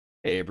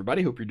Hey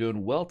everybody, hope you're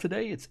doing well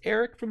today. It's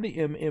Eric from the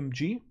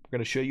MMG. We're going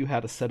to show you how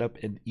to set up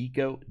an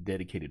Eco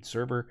dedicated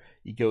server.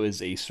 Eco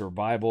is a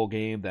survival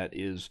game that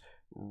is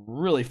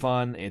really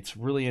fun. It's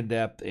really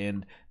in-depth,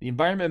 and the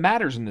environment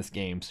matters in this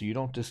game, so you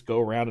don't just go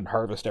around and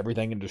harvest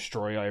everything and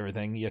destroy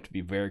everything. You have to be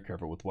very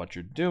careful with what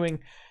you're doing,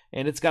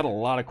 and it's got a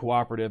lot of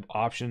cooperative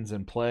options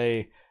in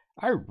play.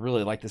 I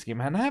really like this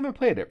game, and I haven't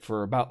played it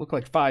for look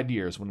like 5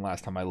 years when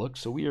last time I looked,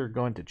 so we are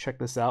going to check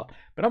this out.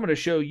 But I'm going to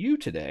show you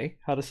today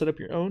how to set up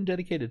your own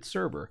dedicated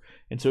server.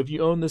 And so if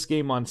you own this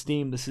game on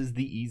Steam, this is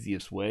the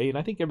easiest way, and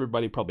I think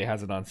everybody probably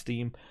has it on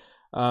Steam.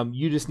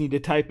 You just need to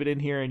type it in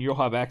here, and you'll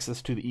have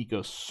access to the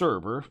Eco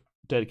server,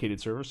 dedicated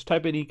server. So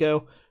type in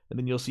Eco, and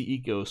then you'll see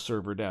Eco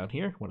server down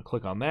here. You want to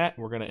click on that.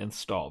 We're going to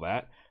install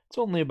that. It's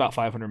only about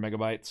 500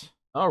 megabytes.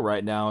 All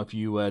right, now if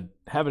you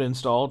have it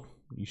installed,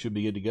 you should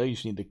be good to go. You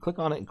just need to click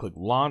on it and click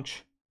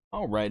launch.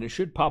 All right, it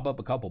should pop up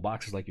a couple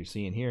boxes like you're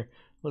seeing here.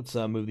 Let's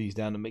move these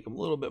down to make them a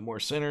little bit more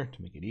center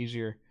to make it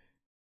easier.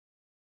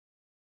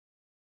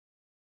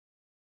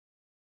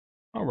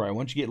 All right,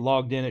 once you get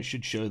logged in, it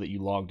should show that you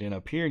logged in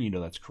up here, and you know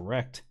that's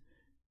correct.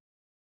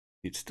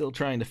 It's still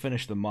trying to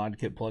finish the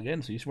ModKit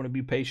plugin, so you just want to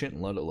be patient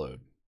and let it load.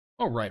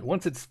 All right,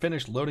 once it's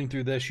finished loading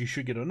through this, you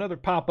should get another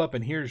pop-up,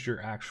 and here's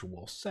your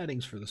actual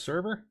settings for the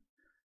server.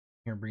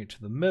 Here, bring it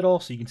to the middle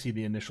so you can see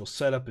the initial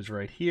setup is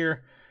right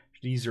here.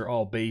 These are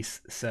all base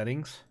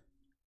settings,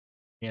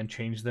 and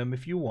change them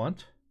if you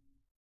want.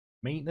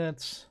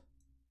 Maintenance.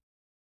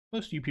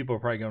 Most of you people are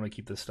probably going to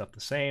keep this stuff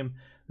the same.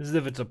 This is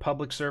if it's a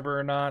public server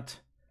or not.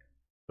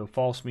 So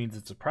false means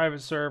it's a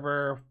private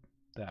server.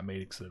 That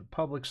makes it a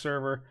public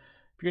server.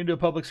 If you're going to do a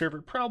public server,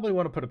 you probably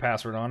want to put a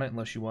password on it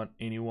unless you want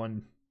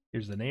anyone.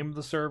 Here's the name of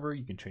the server.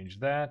 You can change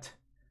that.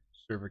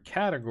 Server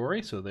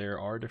category. So there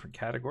are different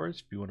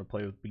categories. If you want to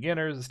play with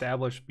beginners,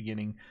 established,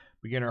 beginning,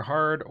 beginner,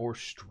 hard, or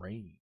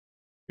strange.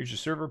 Here's your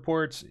server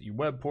ports, your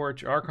web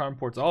ports, your Archon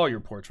ports, all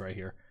your ports right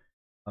here.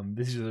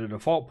 These are the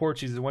default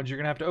ports. These are the ones you're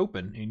going to have to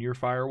open in your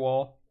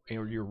firewall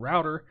or your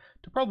router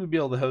to probably be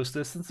able to host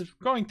this. Since it's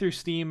going through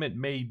Steam, it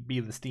may be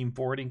the Steam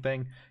forwarding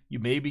thing. You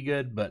may be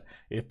good, but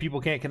if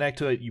people can't connect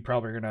to it, you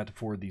probably are going to have to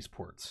forward these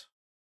ports.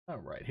 All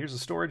right, here's the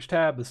storage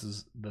tab. This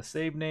is the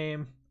save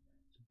name.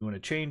 You want to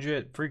change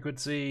it,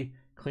 frequency,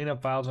 clean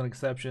up files on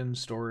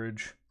exceptions,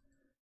 storage.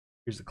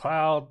 Here's the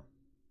cloud,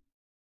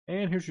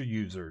 and here's your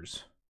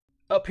users.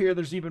 Up here,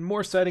 there's even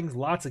more settings,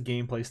 lots of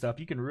gameplay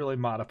stuff. You can really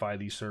modify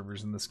these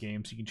servers in this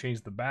game. So you can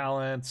change the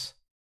balance,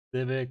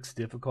 civics,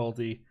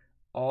 difficulty,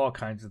 all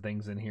kinds of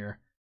things in here.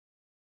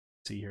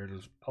 See here,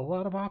 there's a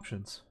lot of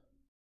options.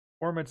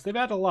 Performance, they've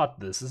added a lot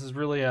to this. This is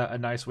really a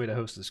nice way to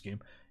host this game.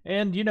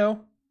 And, you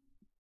know,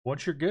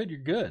 once you're good, you're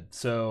good.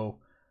 So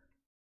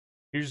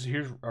here's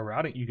a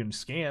routing you can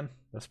scan.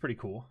 That's pretty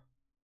cool.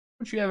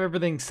 Once you have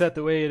everything set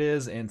the way it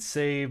is and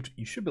saved,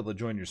 you should be able to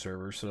join your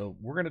server. So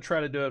we're going to try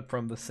to do it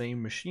from the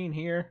same machine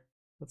here.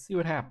 Let's see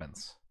what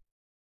happens.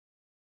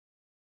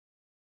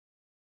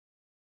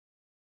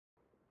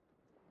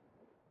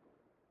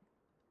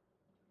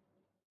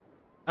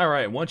 All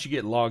right, once you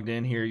get logged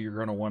in here, you're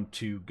going to want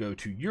to go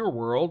to your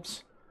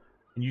worlds.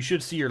 And you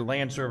should see your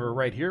LAN server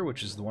right here,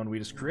 which is the one we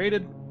just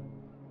created.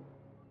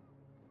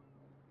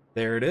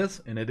 There it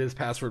is, and it is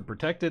password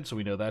protected, so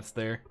we know that's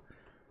there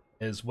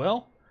as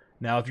well.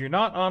 Now, if you're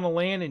not on a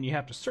LAN and you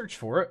have to search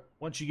for it,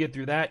 once you get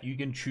through that, you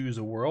can choose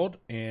a world,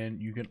 and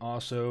you can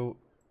also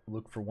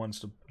look for ones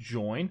to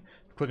join.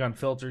 Click on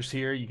filters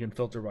here. You can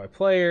filter by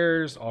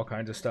players, all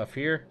kinds of stuff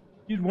here.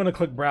 You'd want to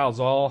click browse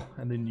all,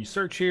 and then you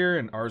search here,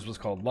 and ours was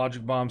called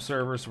Logic Bomb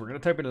server, so we're going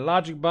to type in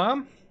Logic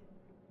Bomb,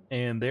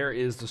 and there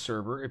is the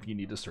server if you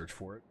need to search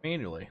for it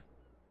manually.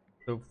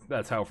 So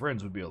that's how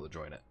friends would be able to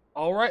join it.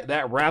 All right,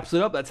 that wraps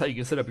it up. That's how you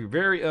can set up your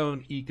very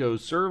own Eco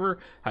server,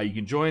 how you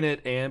can join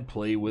it and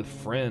play with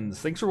friends.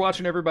 Thanks for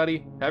watching,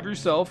 everybody. Have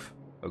yourself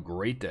a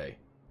great day.